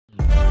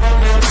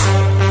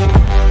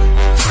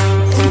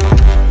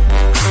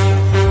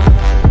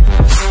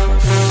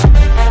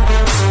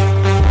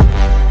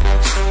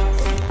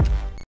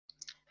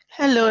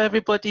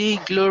everybody,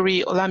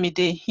 Glory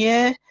Olamide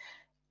here.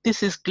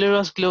 This is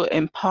Glorious Glow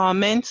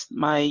Empowerment,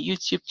 my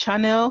YouTube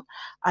channel.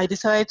 I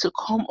decided to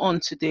come on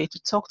today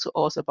to talk to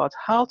us about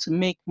how to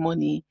make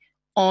money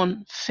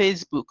on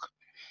Facebook.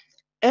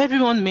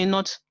 Everyone may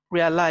not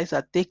realize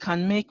that they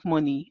can make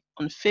money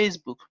on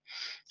Facebook.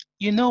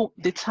 You know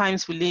the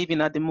times we live in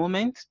at the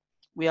moment,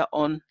 we are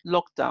on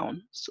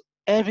lockdown, so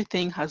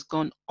everything has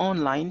gone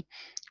online.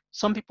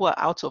 Some people are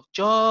out of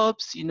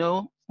jobs,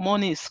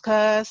 money is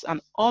scarce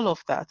and all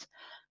of that.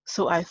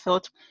 So I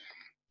thought,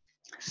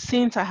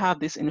 since I have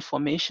this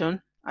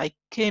information, I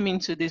came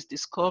into this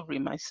discovery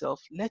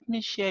myself. Let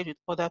me share it with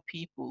other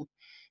people.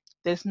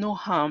 There's no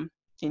harm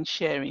in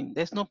sharing.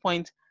 There's no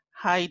point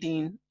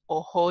hiding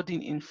or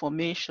hoarding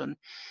information,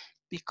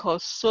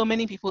 because so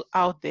many people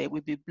out there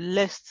will be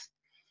blessed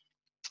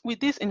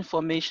with this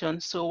information.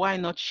 So why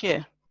not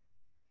share?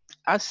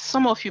 As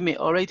some of you may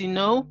already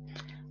know,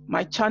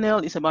 my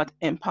channel is about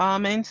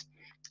empowerment.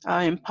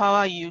 I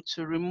empower you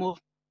to remove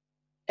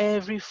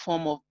every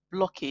form of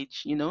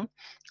blockage,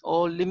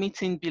 or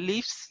limiting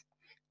beliefs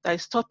that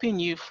is stopping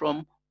you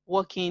from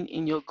working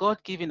in your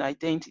God-given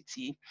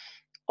identity,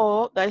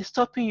 or that is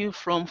stopping you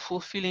from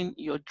fulfilling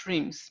your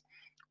dreams.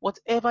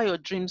 Whatever your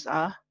dreams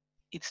are,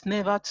 it's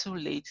never too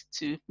late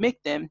to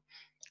make them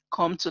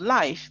come to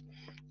life.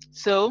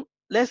 So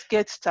let's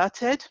get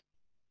started.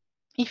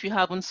 If you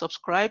haven't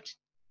subscribed,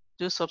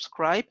 do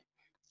subscribe.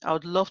 I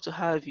would love to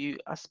have you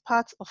as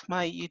part of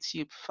my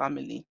YouTube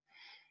family.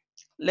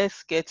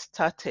 Let's get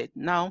started.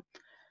 Now,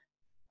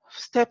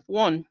 step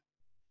 1,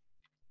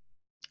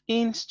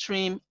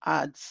 in-stream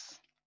ads.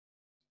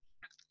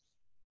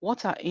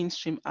 What are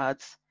in-stream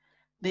ads?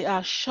 They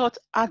are short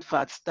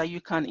adverts that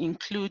you can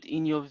include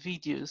in your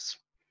videos.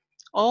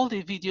 All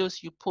the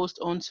videos you post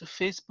onto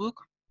Facebook,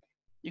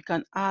 you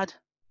can add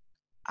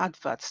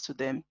adverts to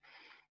them.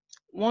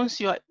 Once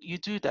you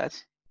do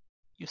that,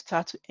 you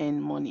start to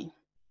earn money.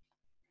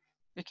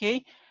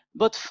 Okay,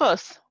 but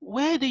first,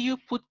 where do you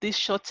put these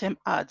short-term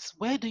ads?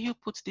 Where do you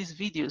put these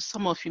videos?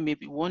 Some of you may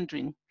be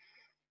wondering.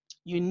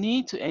 You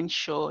need to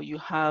ensure you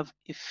have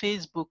a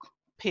Facebook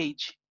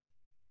page.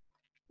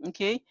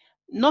 Okay,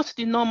 not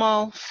the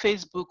normal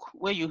Facebook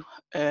where you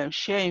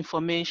share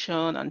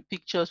information and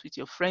pictures with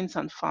your friends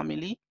and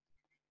family.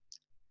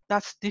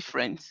 That's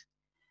different.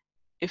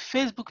 A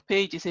Facebook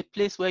page is a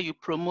place where you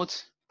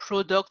promote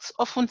products.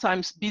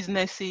 Oftentimes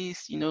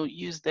businesses,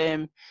 use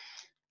them,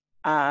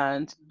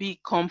 and big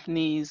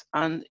companies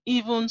and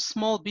even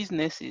small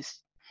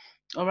businesses,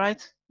 all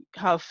right,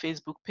 have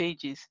Facebook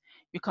pages.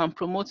 You can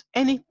promote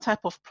any type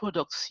of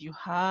products you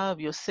have,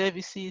 your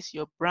services,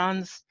 your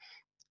brands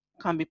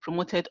can be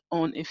promoted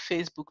on a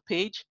Facebook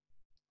page.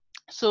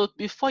 So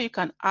before you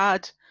can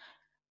add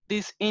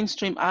these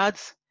in-stream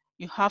ads,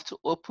 you have to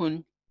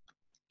open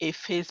a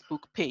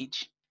Facebook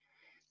page.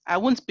 I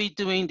won't be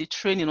doing the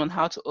training on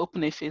how to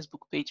open a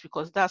Facebook page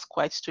because that's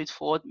quite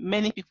straightforward.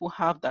 Many people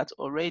have that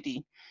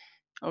already.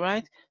 All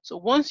right. So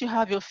once you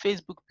have your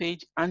Facebook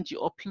page and you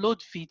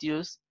upload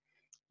videos,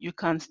 you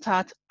can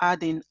start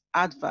adding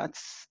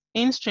adverts,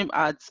 in-stream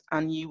ads,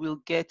 and you will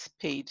get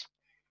paid.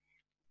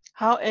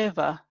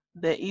 However,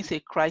 there is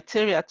a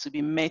criteria to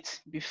be met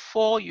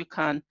before you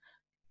can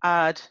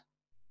add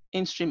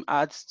in-stream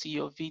ads to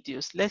your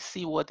videos. Let's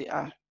see what they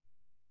are.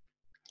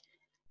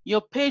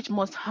 Your page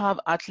must have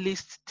at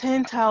least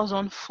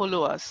 10,000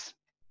 followers.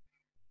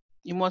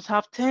 You must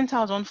have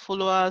 10,000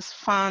 followers,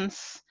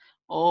 fans,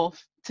 or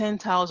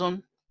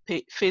 10,000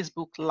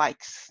 Facebook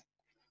likes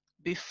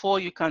before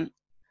you can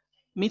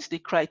meet the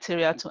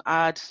criteria to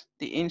add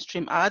the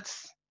in-stream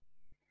ads.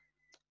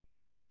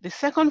 The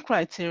second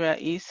criteria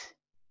is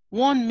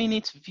 1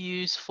 minute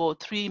views for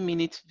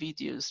 3-minute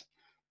videos.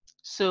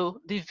 So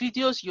the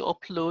videos you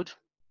upload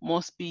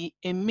must be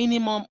a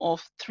minimum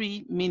of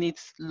 3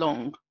 minutes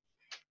long.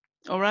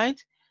 All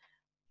right.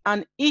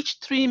 And each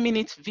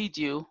 3-minute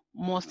video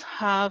must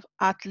have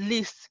at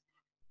least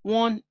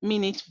 1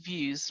 minute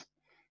views.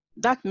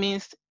 That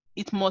means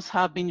it must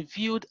have been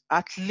viewed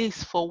at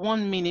least for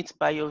 1 minute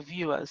by your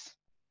viewers.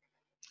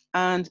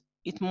 And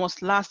it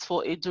must last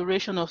for a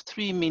duration of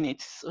 3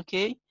 minutes,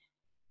 okay?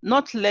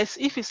 Not less.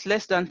 If it's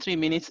less than 3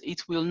 minutes,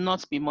 it will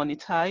not be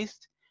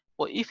monetized.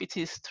 But if it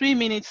is 3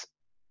 minutes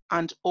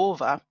and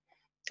over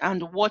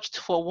and watched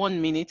for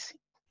 1 minute,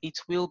 it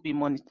will be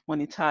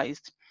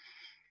monetized.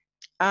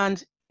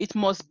 And it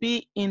must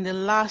be in the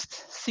last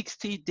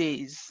 60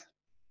 days.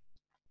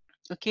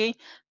 Okay,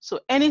 so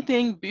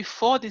anything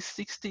before the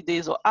 60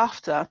 days or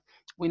after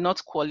will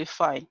not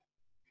qualify.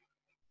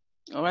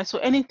 All right, so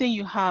anything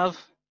you have,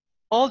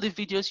 all the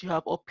videos you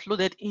have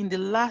uploaded in the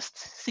last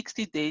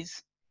 60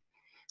 days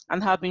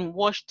and have been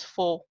watched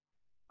for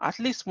at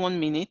least 1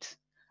 minute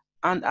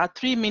and are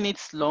 3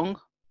 minutes long,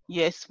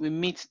 yes, we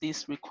meet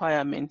this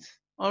requirement.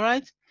 All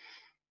right,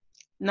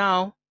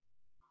 now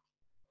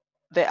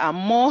there are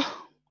more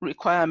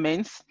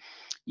requirements.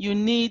 You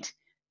need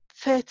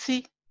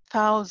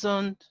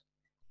 30,000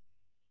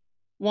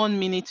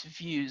 1-minute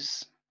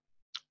views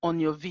on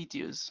your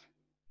videos.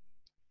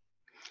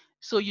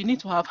 So you need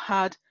to have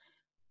had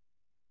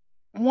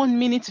 1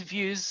 minute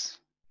views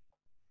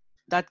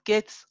that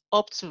gets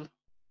up to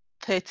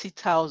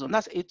 30,000.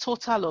 That's a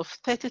total of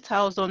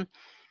 30,000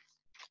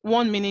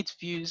 1-minute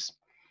views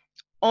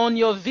on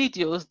your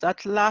videos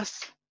that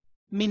last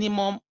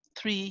minimum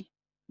 3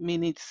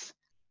 minutes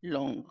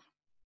long.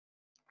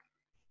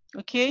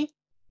 Okay,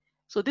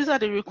 so these are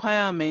the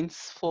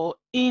requirements for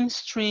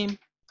in-stream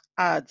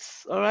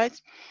ads. All right,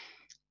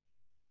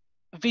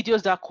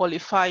 videos that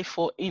qualify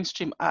for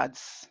in-stream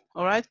ads.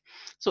 All right,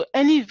 so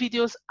any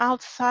videos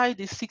outside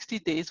the 60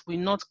 days will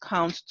not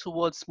count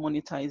towards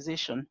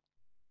monetization.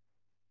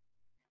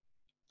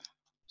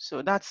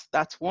 So that's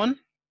one.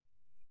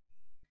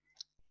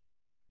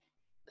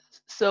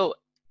 So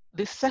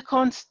the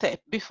second step,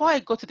 before I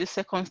go to the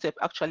second step,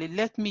 actually,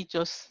 let me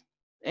just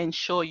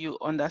ensure you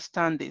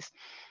understand this.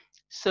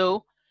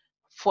 So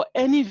for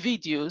any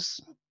videos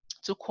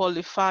to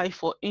qualify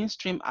for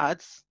in-stream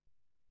ads,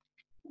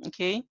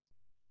 okay,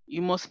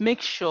 you must make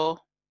sure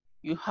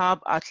you have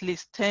at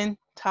least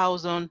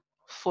 10,000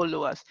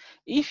 followers.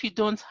 If you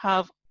don't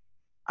have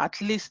at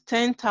least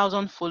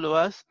 10,000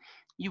 followers,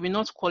 you will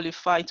not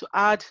qualify to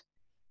add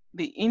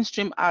the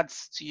in-stream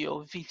ads to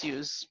your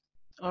videos.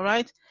 All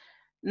right.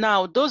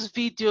 Now, those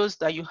videos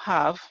that you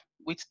have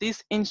with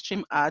these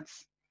in-stream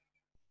ads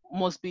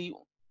must be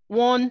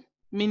 1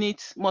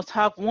 minute, must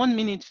have 1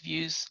 minute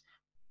views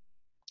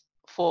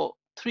for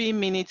 3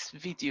 minutes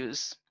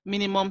videos,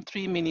 minimum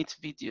 3 minute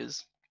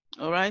videos.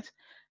 All right.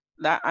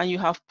 And you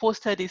have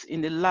posted this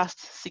in the last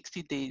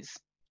 60 days.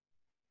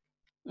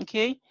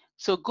 Okay.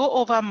 So go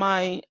over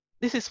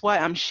this is why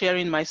I'm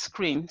sharing my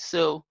screen.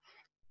 So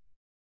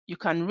you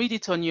can read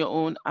it on your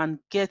own and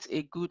get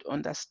a good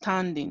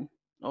understanding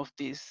of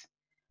this.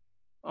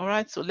 All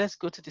right. So let's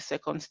go to the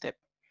second step.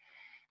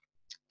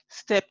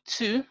 Step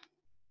 2,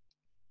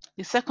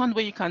 the second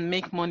way you can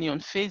make money on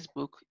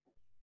Facebook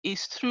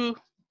is through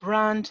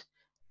brand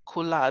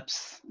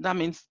collabs. That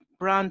means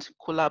brand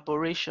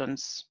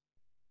collaborations.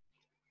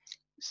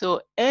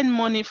 So earn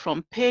money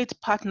from paid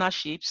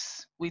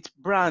partnerships with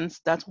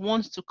brands that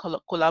want to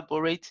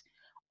collaborate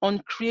on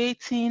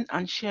creating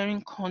and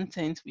sharing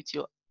content with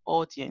your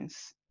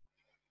audience.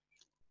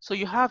 So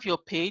you have your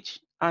page,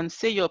 and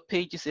say your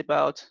page is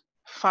about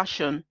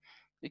fashion.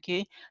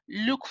 Okay,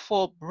 look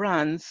for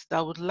brands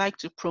that would like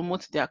to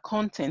promote their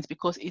content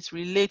because it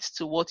relates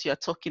to what you're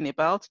talking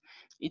about,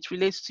 it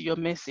relates to your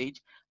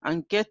message,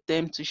 and get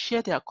them to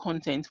share their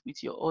content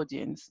with your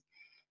audience.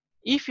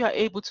 If you are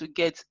able to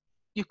get,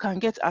 you can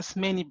get as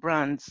many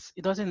brands,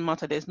 it doesn't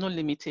matter, there's no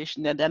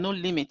limitation, there are no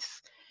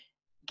limits.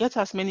 Get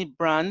as many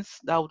brands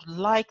that would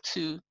like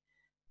to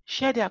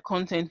share their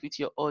content with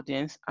your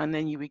audience, and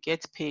then you will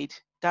get paid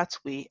that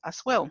way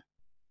as well.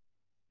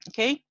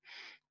 Okay,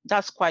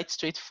 that's quite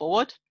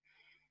straightforward.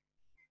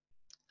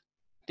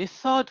 The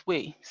third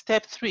way,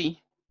 step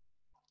 3,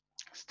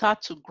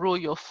 start to grow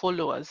your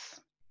followers.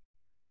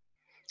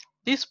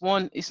 This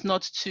one is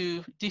not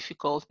too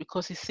difficult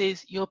because it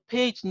says your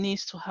page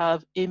needs to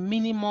have a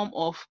minimum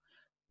of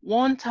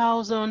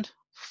 1,000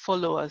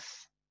 followers.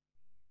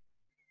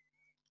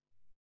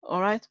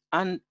 All right,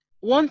 and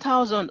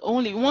 1,000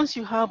 only, once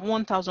you have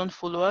 1,000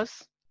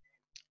 followers,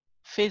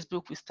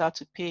 Facebook will start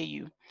to pay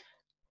you.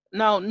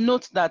 Now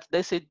note that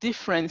there's a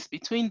difference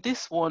between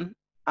this one,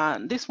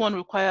 and this one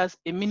requires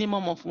a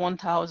minimum of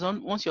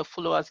 1,000. Once your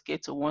followers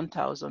get to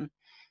 1,000,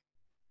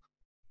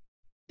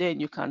 then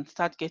you can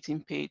start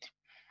getting paid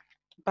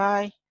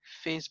by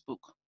Facebook.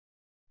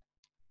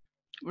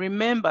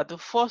 Remember, the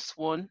first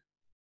one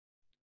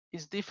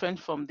is different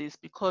from this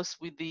because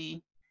with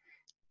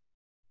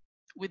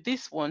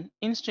this one,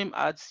 in-stream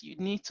ads, you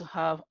need to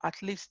have at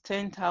least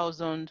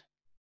 10,000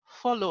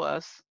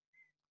 followers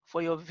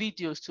for your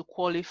videos to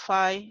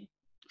qualify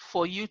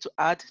for you to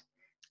add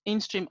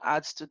in-stream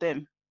ads to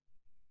them.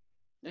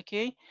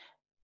 Okay.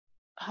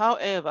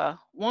 However,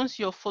 once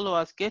your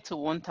followers get to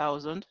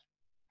 1,000,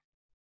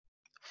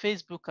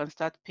 Facebook can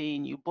start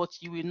paying you, but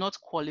you will not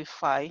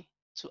qualify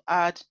to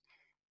add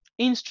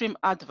in-stream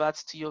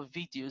adverts to your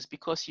videos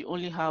because you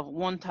only have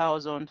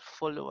 1,000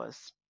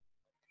 followers.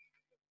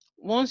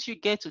 Once you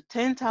get to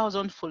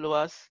 10,000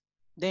 followers,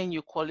 then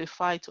you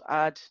qualify to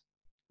add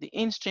the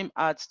in-stream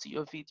ads to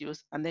your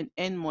videos and then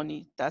earn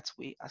money that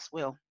way as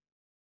well.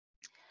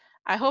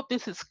 I hope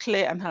this is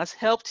clear and has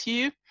helped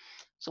you.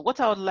 So what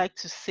I would like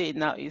to say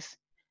now is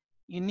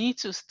you need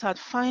to start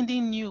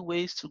finding new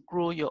ways to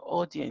grow your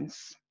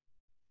audience.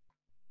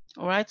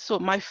 All right, so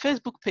my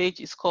Facebook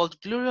page is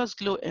called Glorious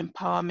Glow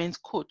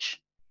Empowerment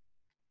Coach.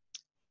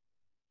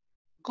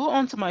 Go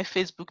onto my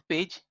Facebook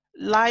page,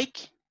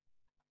 like,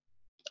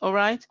 all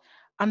right,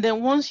 and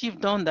then once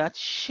you've done that,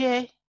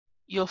 share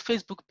your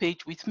Facebook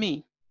page with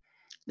me.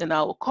 Then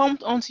I will come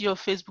onto your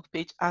Facebook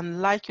page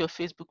and like your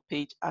Facebook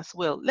page as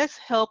well. Let's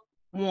help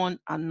one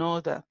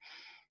another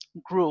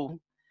grow.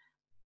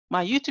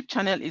 My YouTube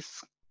channel is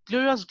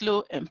Glorious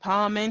Glow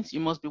Empowerment. You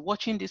must be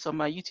watching this on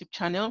my YouTube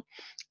channel.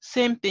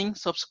 Same thing,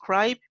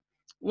 subscribe.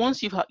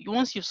 Once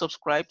you've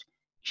subscribed,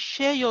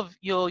 share your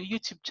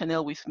YouTube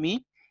channel with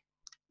me.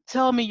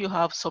 Tell me you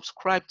have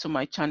subscribed to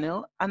my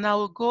channel, and I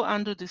will go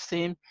and do the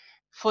same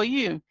for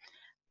you.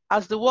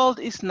 As the world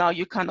is now,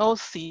 you can all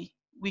see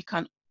we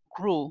can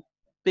grow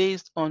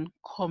based on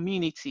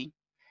community.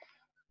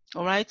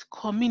 All right,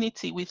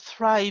 community, we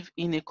thrive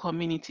in a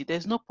community.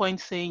 There's no point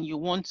saying you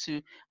want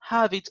to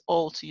have it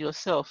all to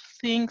yourself.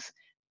 Things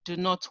do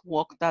not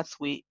work that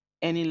way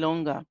any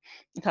longer.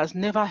 It has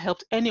never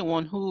helped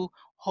anyone who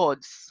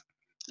hoards.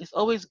 It's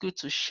always good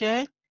to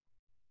share.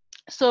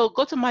 So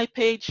go to my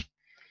page,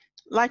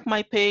 like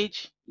my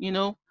page,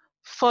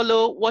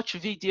 follow, watch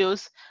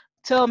videos,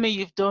 tell me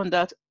you've done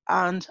that,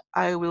 and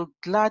I will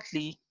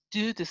gladly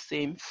do the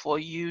same for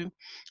you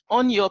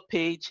on your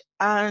page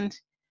and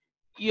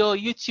your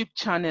YouTube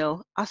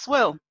channel as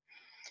well.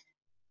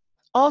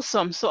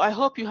 Awesome. So I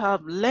hope you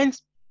have learned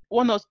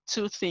one or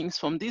two things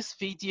from this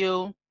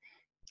video.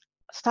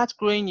 Start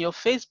growing your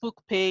Facebook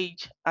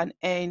page and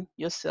earn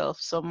yourself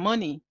some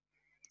money.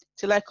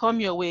 Till I come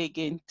your way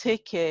again,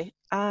 take care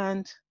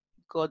and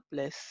God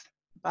bless.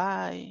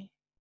 Bye.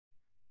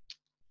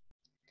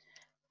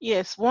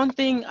 Yes, one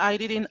thing I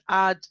didn't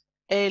add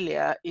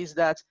earlier is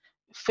that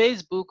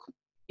Facebook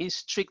is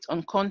strict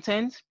on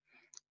content.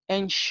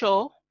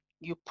 Ensure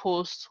you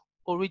post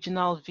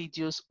original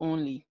videos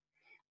only.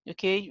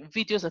 Okay,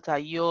 videos that are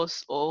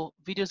yours or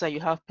videos that you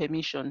have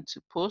permission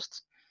to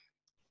post.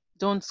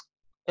 Don't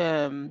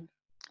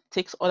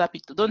take other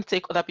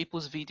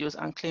people's videos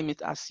and claim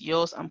it as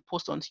yours and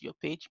post onto your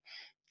page.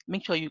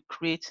 Make sure you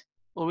create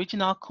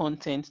original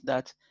content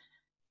that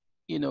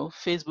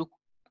Facebook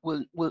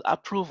will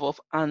approve of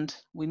and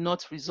will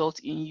not result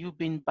in you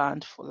being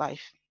banned for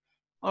life.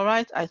 All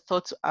right, I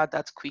thought to add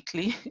that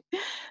quickly.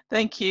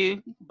 Thank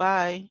you.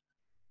 Bye.